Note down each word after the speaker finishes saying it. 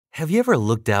Have you ever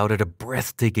looked out at a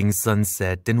breathtaking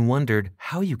sunset and wondered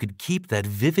how you could keep that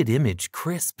vivid image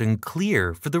crisp and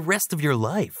clear for the rest of your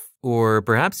life? Or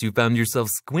perhaps you found yourself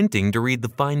squinting to read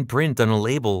the fine print on a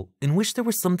label and wish there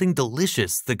was something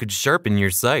delicious that could sharpen your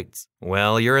sight.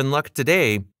 Well, you're in luck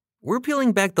today. We're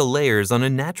peeling back the layers on a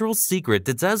natural secret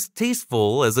that's as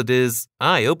tasteful as it is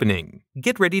eye-opening.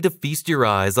 Get ready to feast your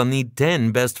eyes on the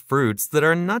 10 best fruits that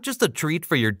are not just a treat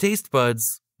for your taste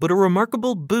buds, but a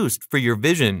remarkable boost for your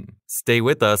vision. Stay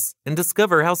with us and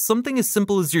discover how something as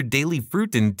simple as your daily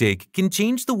fruit intake can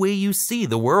change the way you see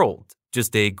the world.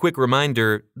 Just a quick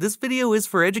reminder, this video is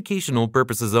for educational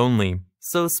purposes only,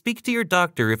 so speak to your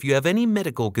doctor if you have any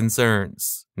medical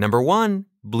concerns. Number 1.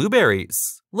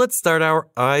 Blueberries. Let's start our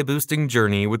eye-boosting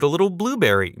journey with a little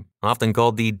blueberry. Often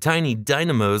called the tiny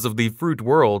dynamos of the fruit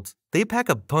world, they pack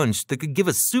a punch that could give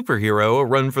a superhero a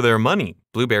run for their money.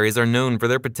 Blueberries are known for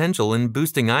their potential in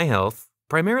boosting eye health,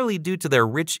 primarily due to their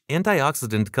rich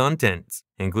antioxidant content,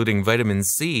 including vitamin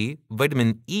C,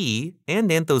 vitamin E,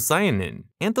 and anthocyanin.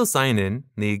 Anthocyanin,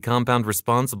 the compound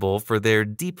responsible for their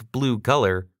deep blue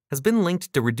color, has been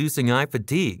linked to reducing eye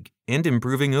fatigue and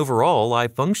improving overall eye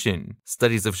function.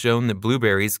 Studies have shown that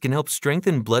blueberries can help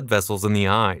strengthen blood vessels in the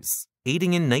eyes,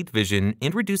 aiding in night vision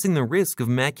and reducing the risk of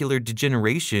macular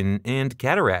degeneration and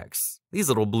cataracts. These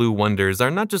little blue wonders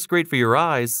are not just great for your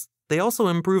eyes, they also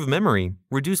improve memory,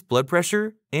 reduce blood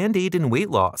pressure, and aid in weight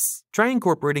loss. Try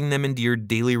incorporating them into your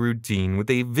daily routine with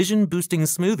a vision-boosting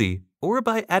smoothie or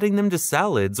by adding them to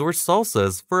salads or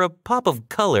salsas for a pop of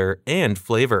color and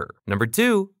flavor. Number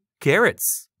 2.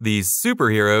 Carrots. These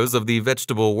superheroes of the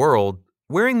vegetable world,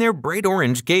 wearing their bright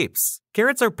orange capes.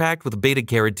 Carrots are packed with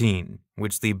beta-carotene,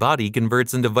 which the body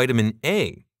converts into vitamin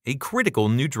A, a critical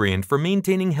nutrient for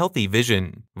maintaining healthy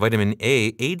vision. Vitamin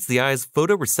A aids the eye's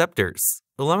photoreceptors,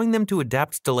 allowing them to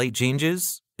adapt to light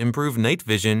changes, improve night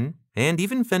vision, and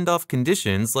even fend off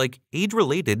conditions like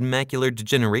age-related macular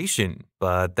degeneration.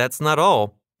 But that's not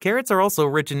all. Carrots are also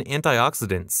rich in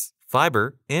antioxidants,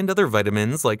 fiber, and other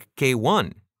vitamins like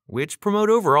K1, which promote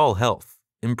overall health,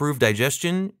 improve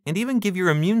digestion, and even give your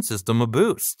immune system a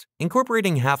boost.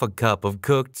 Incorporating half a cup of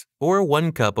cooked or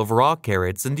 1 cup of raw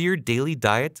carrots into your daily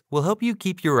diet will help you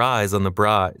keep your eyes on the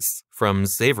prize. From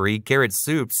savory carrot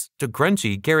soups to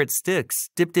crunchy carrot sticks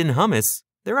dipped in hummus,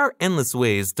 there are endless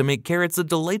ways to make carrots a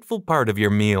delightful part of your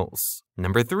meals.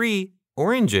 Number 3.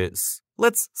 Oranges.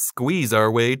 Let's squeeze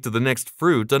our way to the next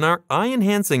fruit on our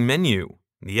eye-enhancing menu.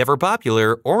 The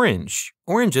ever-popular orange.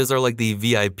 Oranges are like the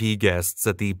VIP guests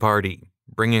at the party,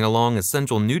 bringing along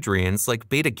essential nutrients like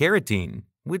beta-carotene,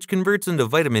 which converts into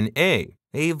vitamin A,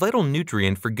 a vital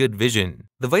nutrient for good vision.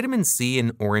 The vitamin C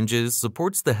in oranges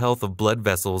supports the health of blood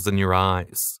vessels in your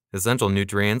eyes. Essential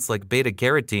nutrients like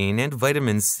beta-carotene and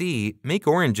vitamin C make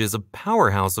oranges a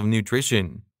powerhouse of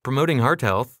nutrition, promoting heart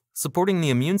health, supporting the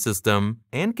immune system,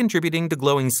 and contributing to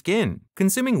glowing skin.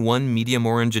 Consuming 1 medium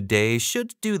orange a day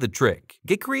should do the trick.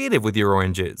 Get creative with your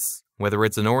oranges. Whether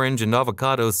it's an orange and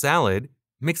avocado salad,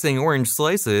 mixing orange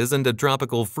slices into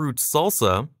tropical fruit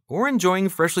salsa, or enjoying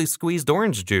freshly squeezed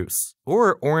orange juice,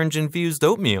 or orange-infused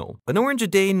oatmeal. An orange a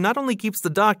day not only keeps the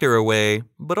doctor away,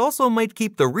 but also might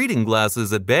keep the reading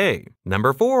glasses at bay.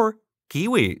 Number 4.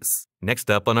 Kiwis.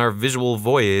 Next up on our visual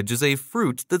voyage is a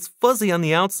fruit that's fuzzy on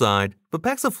the outside, but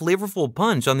packs a flavorful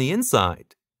punch on the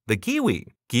inside. The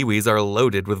kiwi. Kiwis are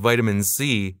loaded with vitamin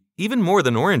C, even more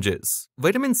than oranges.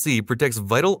 Vitamin C protects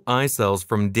vital eye cells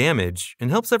from damage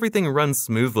and helps everything run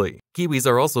smoothly. Kiwis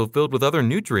are also filled with other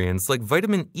nutrients like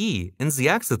vitamin E and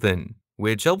zeaxanthin,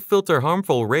 which help filter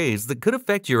harmful rays that could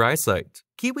affect your eyesight.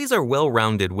 Kiwis are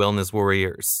well-rounded wellness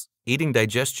warriors, aiding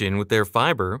digestion with their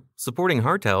fiber, supporting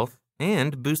heart health,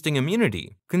 and boosting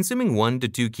immunity. Consuming 1 to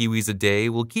 2 kiwis a day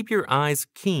will keep your eyes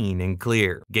keen and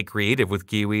clear. Get creative with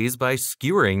kiwis by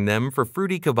skewering them for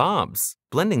fruity kebabs,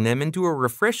 blending them into a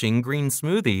refreshing green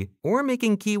smoothie, or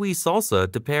making kiwi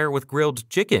salsa to pair with grilled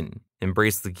chicken.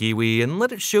 Embrace the kiwi and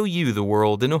let it show you the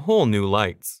world in a whole new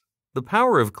light. The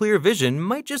power of clear vision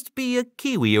might just be a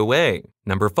kiwi away.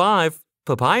 Number 5.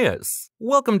 Papayas.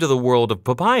 Welcome to the world of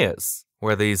papayas,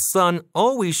 where the sun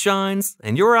always shines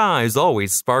and your eyes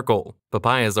always sparkle.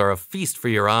 Papayas are a feast for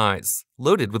your eyes,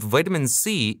 loaded with vitamin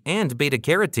C and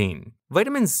beta-carotene.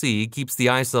 Vitamin C keeps the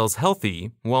eye cells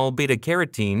healthy, while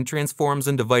beta-carotene transforms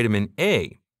into vitamin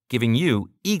A, giving you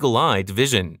eagle-eyed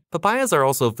vision. Papayas are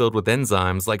also filled with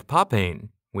enzymes like papain,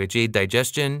 which aid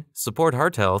digestion, support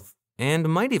heart health, and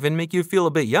might even make you feel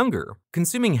a bit younger.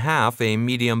 Consuming half a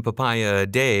medium papaya a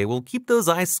day will keep those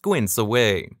eye squints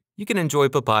away. You can enjoy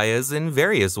papayas in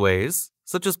various ways,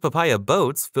 such as papaya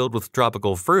boats filled with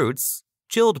tropical fruits,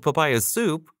 chilled papaya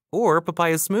soup, or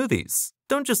papaya smoothies.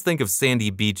 Don't just think of sandy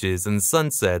beaches and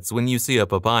sunsets when you see a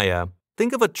papaya.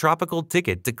 Think of a tropical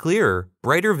ticket to clearer,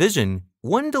 brighter vision,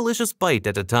 one delicious bite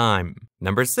at a time.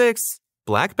 Number 6.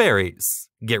 Blackberries.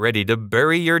 Get ready to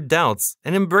bury your doubts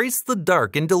and embrace the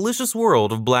dark and delicious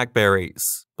world of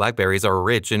blackberries. Blackberries are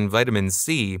rich in vitamin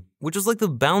C, which is like the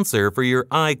bouncer for your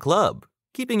eye club,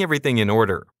 keeping everything in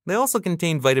order. They also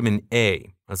contain vitamin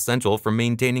A, essential for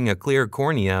maintaining a clear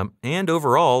cornea and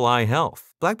overall eye health.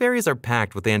 Blackberries are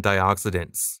packed with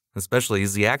antioxidants, especially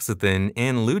zeaxanthin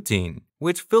and lutein,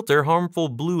 which filter harmful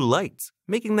blue light,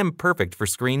 making them perfect for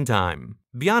screen time.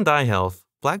 Beyond eye health,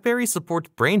 blackberries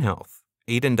support brain health,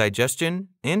 aid in digestion,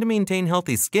 and maintain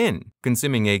healthy skin.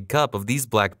 Consuming a cup of these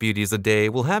black beauties a day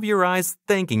will have your eyes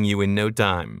thanking you in no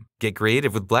time. Get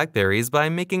creative with blackberries by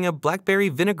making a blackberry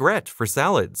vinaigrette for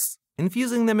salads,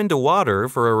 infusing them into water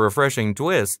for a refreshing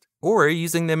twist, or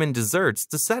using them in desserts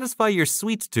to satisfy your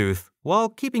sweet tooth while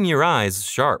keeping your eyes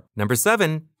sharp. Number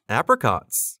 7.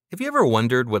 Apricots. Have you ever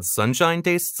wondered what sunshine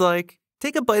tastes like?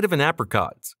 Take a bite of an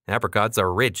apricot. Apricots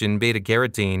are rich in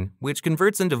beta-carotene, which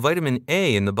converts into vitamin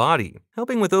A in the body,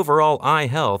 helping with overall eye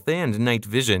health and night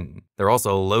vision. They're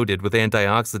also loaded with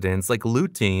antioxidants like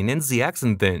lutein and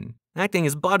zeaxanthin, acting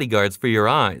as bodyguards for your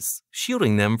eyes,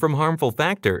 shielding them from harmful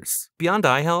factors. Beyond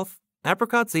eye health,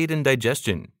 apricots aid in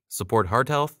digestion, support heart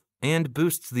health, and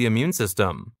boosts the immune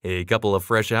system. A couple of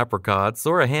fresh apricots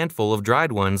or a handful of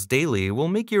dried ones daily will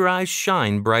make your eyes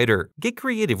shine brighter. Get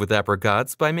creative with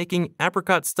apricots by making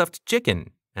apricot stuffed chicken,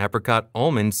 apricot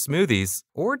almond smoothies,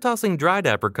 or tossing dried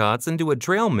apricots into a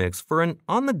trail mix for an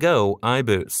on-the-go eye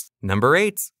boost. Number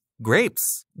 8.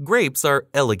 Grapes. Grapes are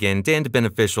elegant and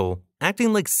beneficial,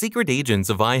 acting like secret agents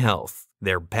of eye health.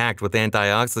 They're packed with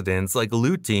antioxidants like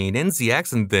lutein and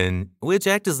zeaxanthin, which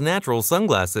act as natural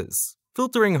sunglasses,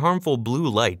 filtering harmful blue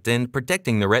light and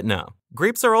protecting the retina.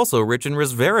 Grapes are also rich in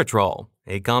resveratrol,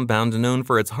 a compound known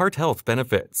for its heart health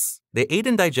benefits. They aid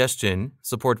in digestion,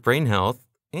 support brain health,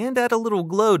 and add a little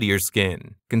glow to your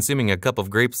skin. Consuming a cup of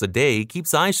grapes a day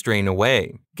keeps eye strain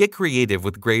away. Get creative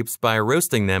with grapes by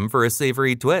roasting them for a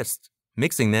savory twist,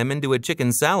 mixing them into a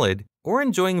chicken salad, or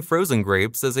enjoying frozen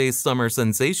grapes as a summer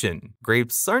sensation.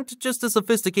 Grapes aren't just a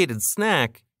sophisticated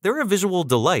snack, they're a visual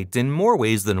delight in more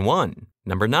ways than one.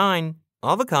 Number 9.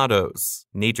 Avocados.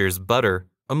 Nature's butter,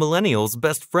 a millennial's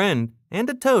best friend, and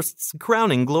a toast's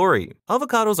crowning glory.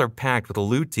 Avocados are packed with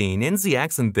lutein and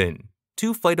zeaxanthin,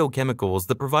 two phytochemicals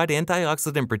that provide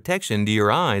antioxidant protection to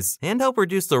your eyes and help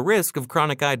reduce the risk of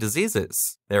chronic eye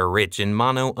diseases. They're rich in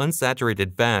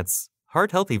monounsaturated fats,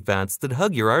 heart-healthy fats that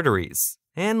hug your arteries,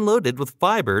 and loaded with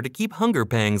fiber to keep hunger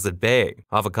pangs at bay.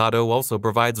 Avocado also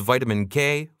provides vitamin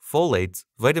K, folate,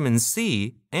 vitamin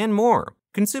C, and more.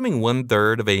 Consuming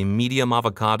 1/3 of a medium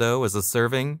avocado as a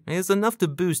serving is enough to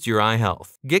boost your eye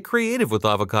health. Get creative with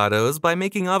avocados by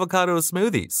making avocado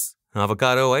smoothies,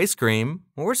 avocado ice cream,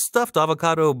 or stuffed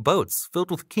avocado boats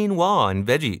filled with quinoa and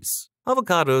veggies.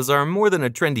 Avocados are more than a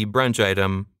trendy brunch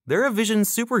item. They're a vision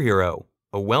superhero,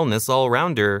 a wellness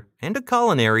all-rounder, and a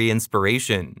culinary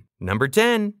inspiration. Number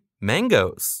 10.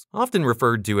 Mangoes. Often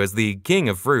referred to as the king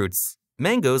of fruits,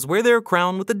 mangoes wear their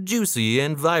crown with a juicy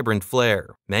and vibrant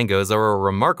flair. Mangoes are a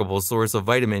remarkable source of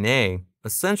vitamin A,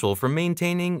 essential for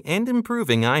maintaining and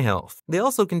improving eye health. They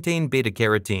also contain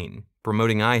beta-carotene,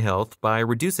 promoting eye health by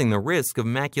reducing the risk of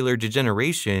macular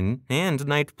degeneration and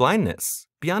night blindness.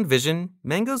 Beyond vision,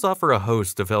 mangoes offer a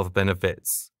host of health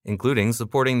benefits, including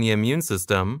supporting the immune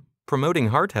system, promoting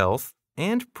heart health,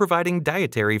 and providing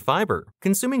dietary fiber.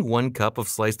 Consuming 1 cup of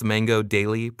sliced mango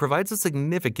daily provides a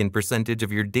significant percentage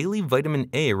of your daily vitamin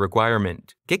A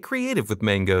requirement. Get creative with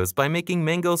mangoes by making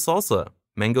mango salsa,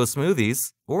 mango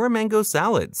smoothies, or mango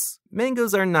salads.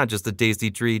 Mangoes are not just a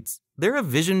tasty treat, they're a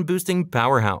vision-boosting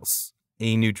powerhouse,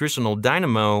 a nutritional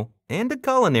dynamo, and a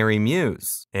culinary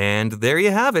muse. And there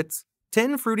you have it.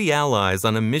 10 fruity allies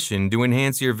on a mission to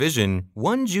enhance your vision,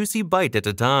 one juicy bite at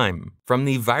a time. From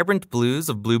the vibrant blues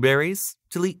of blueberries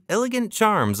to the elegant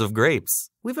charms of grapes,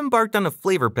 we've embarked on a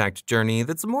flavor-packed journey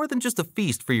that's more than just a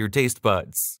feast for your taste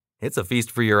buds. It's a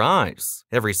feast for your eyes.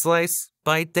 Every slice,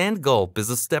 bite, and gulp is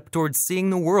a step towards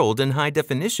seeing the world in high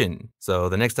definition. So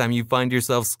the next time you find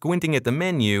yourself squinting at the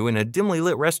menu in a dimly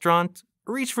lit restaurant,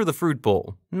 reach for the fruit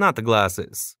bowl, not the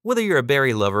glasses. Whether you're a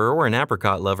berry lover or an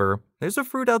apricot lover, there's a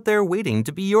fruit out there waiting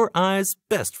to be your eye's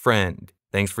best friend.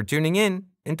 Thanks for tuning in,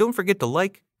 and don't forget to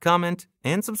like, comment,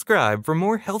 and subscribe for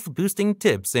more health-boosting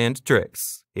tips and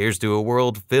tricks. Here's to a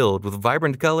world filled with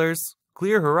vibrant colors,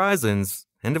 clear horizons,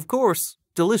 and of course,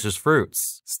 delicious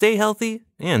fruits. Stay healthy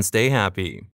and stay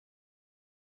happy.